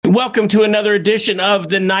Welcome to another edition of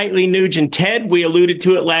the Nightly Nuge. And Ted, we alluded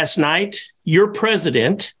to it last night. Your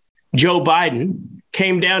president, Joe Biden,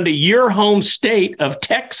 came down to your home state of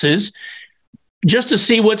Texas just to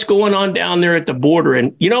see what's going on down there at the border.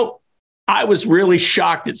 And, you know, I was really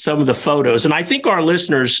shocked at some of the photos. And I think our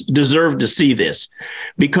listeners deserve to see this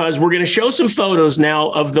because we're going to show some photos now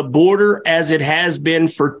of the border as it has been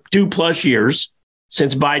for 2+ years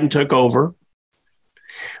since Biden took over.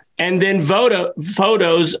 And then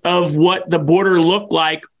photos of what the border looked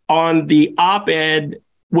like on the op-ed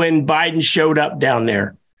when Biden showed up down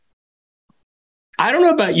there. I don't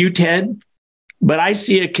know about you, Ted, but I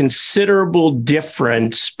see a considerable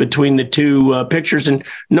difference between the two pictures. And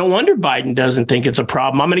no wonder Biden doesn't think it's a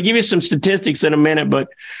problem. I'm going to give you some statistics in a minute, but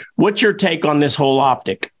what's your take on this whole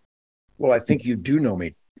optic? Well, I think you do know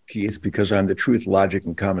me, Keith, because I'm the truth, logic,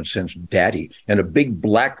 and common sense daddy, and a big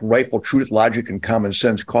Black Rifle truth, logic, and common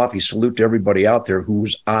sense coffee. Salute to everybody out there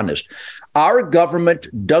who's honest. Our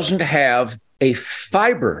government doesn't have a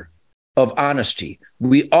fiber of honesty.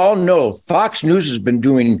 We all know Fox News has been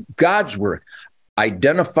doing God's work,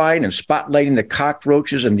 identifying and spotlighting the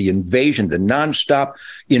cockroaches and the invasion, the nonstop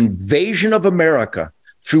invasion of America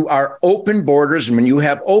through our open borders. And when you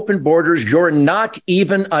have open borders, you're not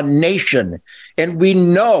even a nation. And we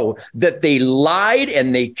know that they lied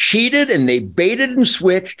and they cheated and they baited and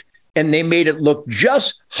switched and they made it look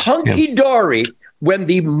just hunky-dory when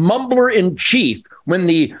the mumbler in chief, when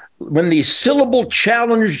the syllable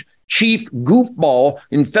challenge chief goofball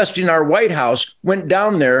infesting our White House went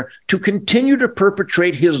down there to continue to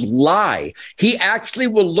perpetrate his lie. He actually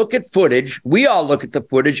will look at footage. We all look at the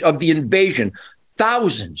footage of the invasion.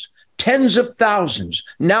 Thousands, tens of thousands,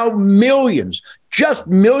 now millions, just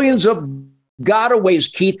millions of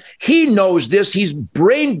gotaways, Keith. He knows this. He's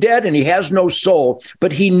brain dead and he has no soul,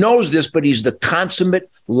 but he knows this, but he's the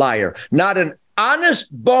consummate liar. Not an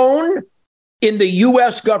honest bone in the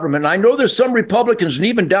U.S. government. I know there's some Republicans, and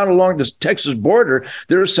even down along the Texas border,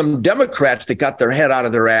 there's some Democrats that got their head out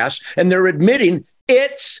of their ass, and they're admitting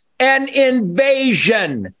it's an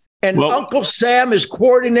invasion. And Uncle Sam is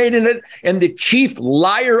coordinating it, and the chief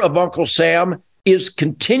liar of Uncle Sam is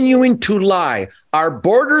continuing to lie. Our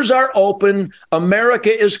borders are open.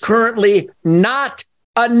 America is currently not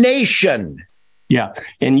a nation. Yeah.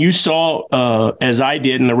 And you saw, as I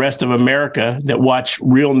did and the rest of America that watch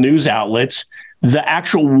real news outlets, the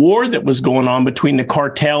actual war that was going on between the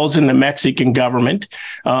cartels and the Mexican government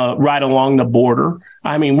right along the border.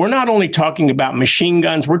 I mean, we're not only talking about machine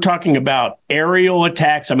guns, we're talking about aerial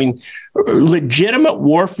attacks. I mean, legitimate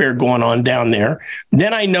warfare going on down there.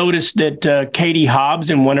 Then I noticed that Katie Hobbs,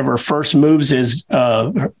 in one of her first moves, is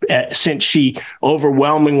since she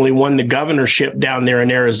overwhelmingly won the governorship down there in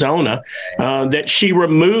Arizona, that she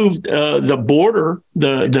removed the border,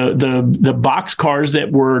 the box cars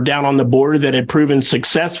that were down on the border that had proven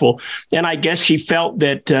successful. And I guess she felt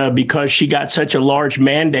that because she got such a large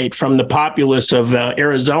mandate from the populace of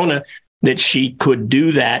Arizona, that she could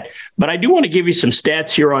do that. But I do want to give you some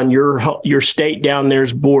stats here on your state down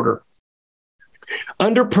there's border.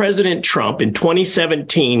 Under President Trump in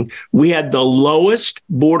 2017, we had the lowest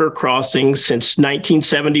border crossings since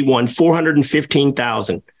 1971,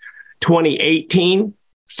 415,000. 2018,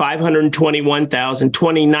 521,000.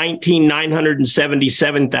 2019,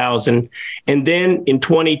 977,000. And then in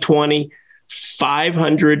 2020,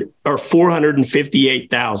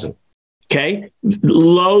 458,000. Okay,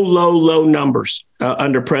 low numbers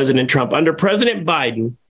under President Trump. Under President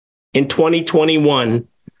Biden in 2021,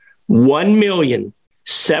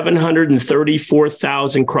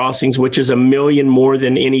 1,734,000 crossings, which is 1 million more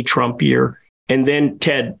than any Trump year. And then,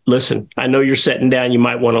 Ted, listen, I know you're sitting down. You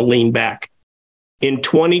might want to lean back. In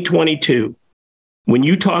 2022, when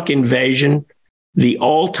you talk invasion, the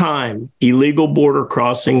all-time illegal border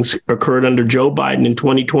crossings occurred under Joe Biden in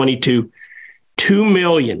 2022,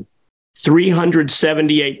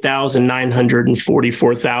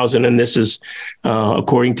 2,378,944,000. And this is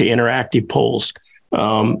according to interactive polls.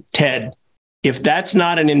 Ted, if that's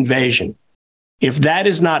not an invasion, if that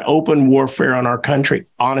is not open warfare on our country,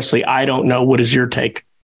 honestly, I don't know. What is your take?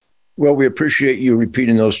 Well, we appreciate you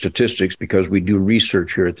repeating those statistics because we do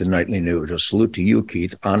research here at the Nightly Nuge. A salute to you,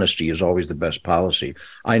 Keith. Honesty is always the best policy.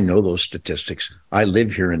 I know those statistics. I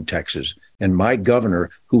live here in Texas, and my governor,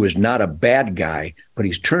 who is not a bad guy, but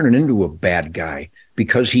he's turning into a bad guy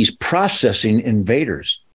because he's processing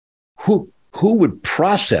invaders. Who would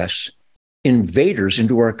process invaders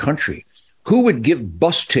into our country? Who would give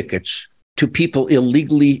bus tickets to people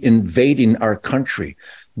illegally invading our country?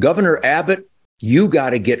 Governor Abbott you got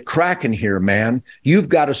to get cracking here, man. You've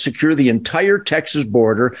got to secure the entire Texas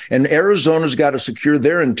border, and Arizona's got to secure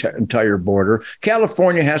their entire border.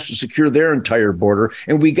 California has to secure their entire border,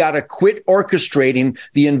 and we got to quit orchestrating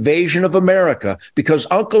the invasion of America because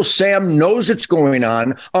Uncle Sam knows it's going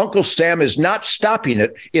on. Uncle Sam is not stopping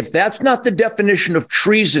it. If that's not the definition of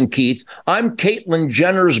treason, Keith, I'm Caitlyn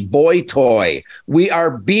Jenner's boy toy. We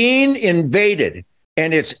are being invaded.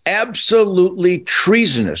 And it's absolutely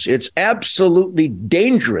treasonous. It's absolutely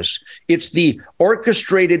dangerous. It's the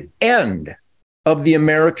orchestrated end of the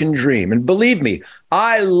American dream. And believe me,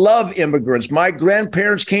 I love immigrants. My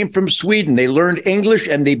grandparents came from Sweden. They learned English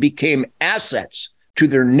and they became assets to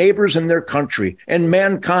their neighbors and their country and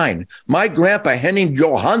mankind. My grandpa, Henning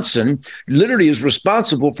Johansson, literally is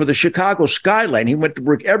responsible for the Chicago skyline. He went to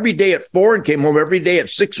work every day at 4 and came home every day at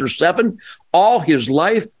 6 or 7, all his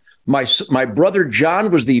life. My brother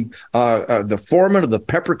John was the foreman of the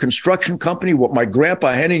Pepper Construction Company. What my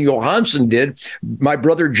grandpa Henning Johansson did, my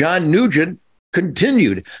brother John Nugent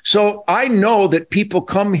continued. So I know that people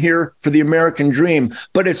come here for the American dream,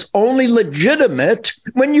 but it's only legitimate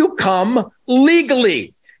when you come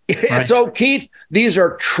legally. Right. So, Keith, these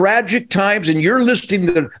are tragic times, and you're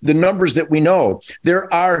listing the numbers that we know.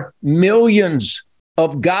 There are millions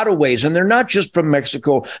of gotaways, and they're not just from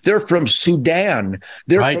Mexico. They're from Sudan.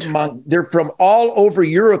 They're from all over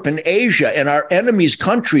Europe and Asia and our enemies'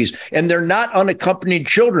 countries, and they're not unaccompanied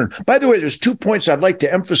children. By the way, there's 2 points I'd like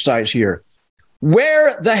to emphasize here.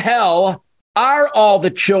 Where the hell are all the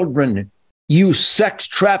children, you sex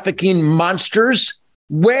trafficking monsters?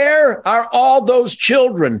 Where are all those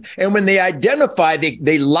children? And when they identify,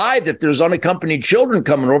 they lie that there's unaccompanied children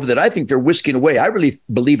coming over that I think they're whisking away. I really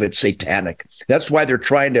believe it's satanic. That's why they're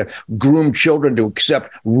trying to groom children to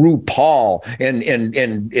accept RuPaul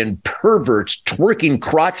and perverts twerking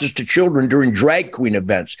crotches to children during drag queen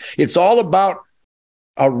events. It's all about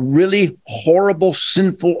a really horrible,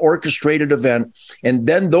 sinful, orchestrated event. And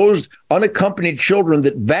then those unaccompanied children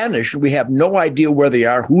that vanish, we have no idea where they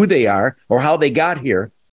are, who they are, or how they got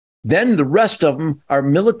here. Then the rest of them are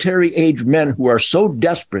military-age men who are so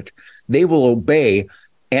desperate, they will obey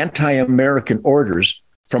anti-American orders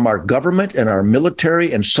from our government and our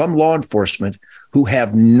military and some law enforcement who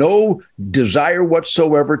have no desire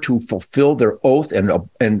whatsoever to fulfill their oath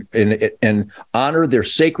and honor their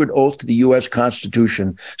sacred oath to the U.S.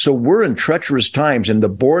 Constitution. So we're in treacherous times, and the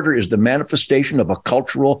border is the manifestation of a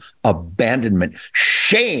cultural abandonment.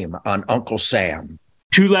 Shame on Uncle Sam.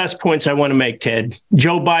 2 last points I want to make, Ted.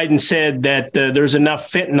 Joe Biden said that there's enough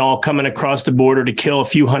fentanyl coming across the border to kill a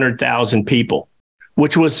few 100,000 people,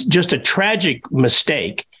 which was just a tragic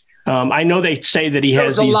mistake. I know they say that he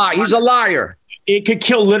has He's a liar. It could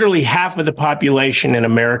kill literally half of the population in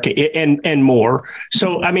America and more.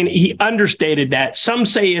 So, I mean, he understated that. Some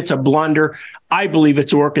say it's a blunder. I believe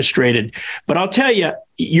it's orchestrated. But I'll tell you,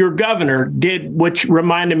 your governor did, which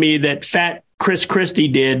reminded me that fat Chris Christie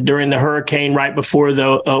did during the hurricane right before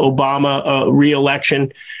the Obama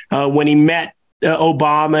reelection, when he met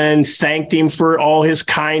Obama and thanked him for all his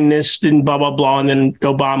kindness and blah, blah, blah. And then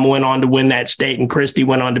Obama went on to win that state and Christie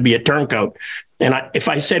went on to be a turncoat. And if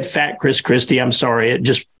I said fat Chris Christie, I'm sorry. It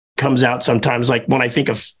just comes out sometimes. Like when I think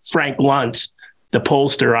of Frank Luntz, the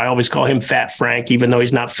pollster, I always call him Fat Frank, even though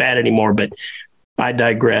he's not fat anymore. But I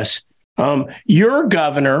digress. Your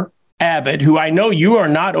governor, Abbott, who I know you are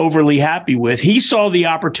not overly happy with, he saw the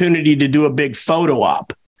opportunity to do a big photo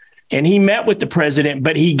op. And he met with the president,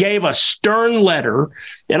 but he gave a stern letter.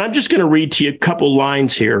 And I'm just going to read to you a couple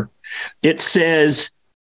lines here. It says,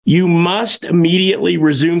 you must immediately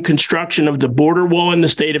resume construction of the border wall in the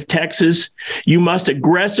state of Texas. You must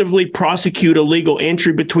aggressively prosecute illegal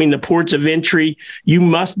entry between the ports of entry. You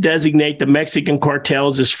must designate the Mexican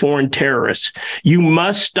cartels as foreign terrorists. You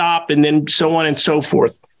must stop, and then so on and so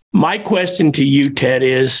forth. My question to you, Ted,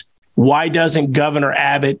 is why doesn't Governor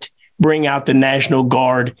Abbott bring out the National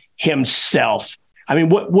Guard himself? I mean,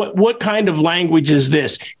 what kind of language is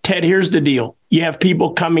this? Ted, here's the deal. You have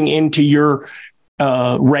people coming into your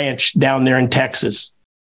ranch down there in Texas.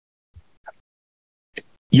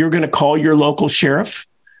 You're going to call your local sheriff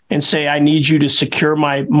and say, I need you to secure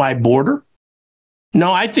my border?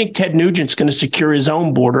 No, I think Ted Nugent's going to secure his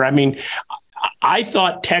own border. I mean, I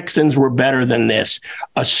thought Texans were better than this.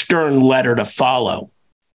 A stern letter to follow.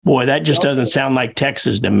 Boy, that just doesn't sound like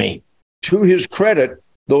Texas to me. To his credit,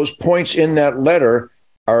 those points in that letter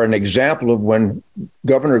are an example of when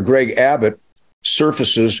Governor Greg Abbott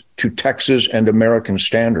surfaces to Texas and American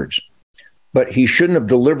standards. But he shouldn't have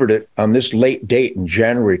delivered it on this late date in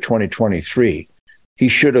January 2023. He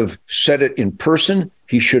should have said it in person.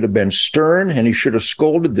 He should have been stern, and he should have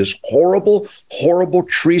scolded this horrible, horrible,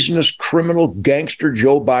 treasonous, criminal gangster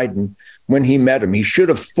Joe Biden when he met him. He should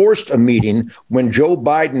have forced a meeting when Joe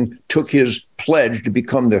Biden took his pledge to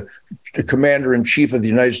become the commander-in-chief of the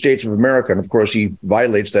United States of America. And, of course, he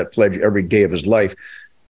violates that pledge every day of his life.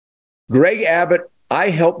 Greg Abbott, I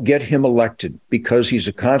helped get him elected because he's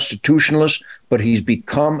a constitutionalist, but he's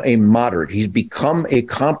become a moderate. He's become a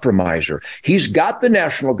compromiser. He's got the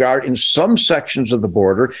National Guard in some sections of the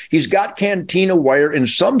border. He's got cantina wire in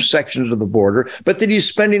some sections of the border, but that he's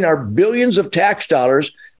spending our billions of tax dollars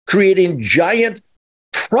creating giant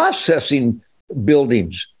processing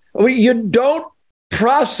buildings. You don't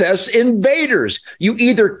process invaders. You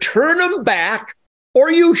either turn them back or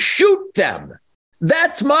you shoot them.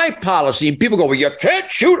 That's my policy. And people go, well, you can't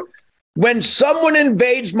shoot. When someone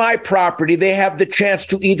invades my property, they have the chance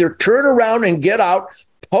to either turn around and get out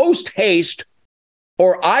post haste,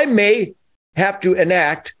 or I may have to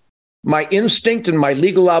enact my instinct and my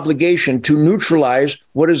legal obligation to neutralize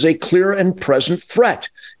what is a clear and present threat.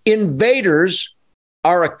 Invaders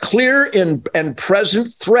are a clear and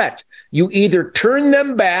present threat. You either turn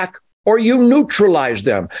them back or you neutralize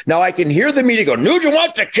them. Now, I can hear the media go, Nugent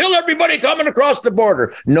wants to kill everybody coming across the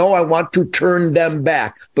border. No, I want to turn them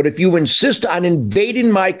back. But if you insist on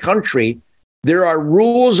invading my country, there are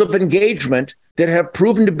rules of engagement that have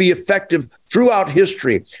proven to be effective throughout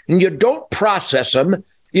history. And you don't process them.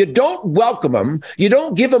 You don't welcome them. You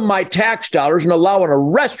don't give them my tax dollars and allow an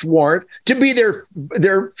arrest warrant to be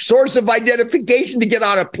their source of identification to get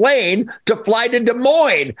on a plane to fly to Des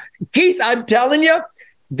Moines. Keith, I'm telling you,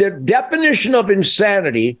 the definition of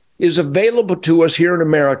insanity is available to us here in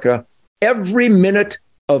America every minute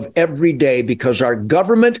of every day because our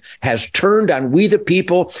government has turned on we the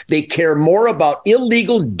people. They care more about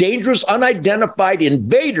illegal, dangerous, unidentified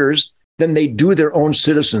invaders than they do their own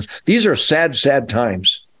citizens. These are sad, sad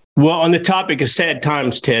times. Well, on the topic of sad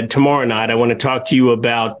times, Ted, tomorrow night, I want to talk to you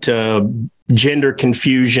about gender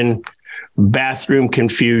confusion, bathroom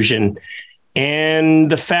confusion,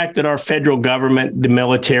 and the fact that our federal government, the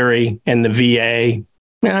military, and the VA,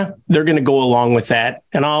 they're going to go along with that.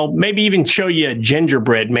 And I'll maybe even show you a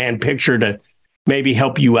gingerbread man picture to maybe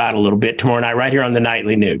help you out a little bit tomorrow night, right here on the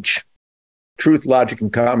Nightly Nuge. Truth, logic,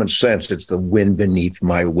 and common sense. It's the wind beneath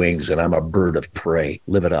my wings, and I'm a bird of prey.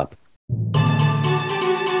 Live it up.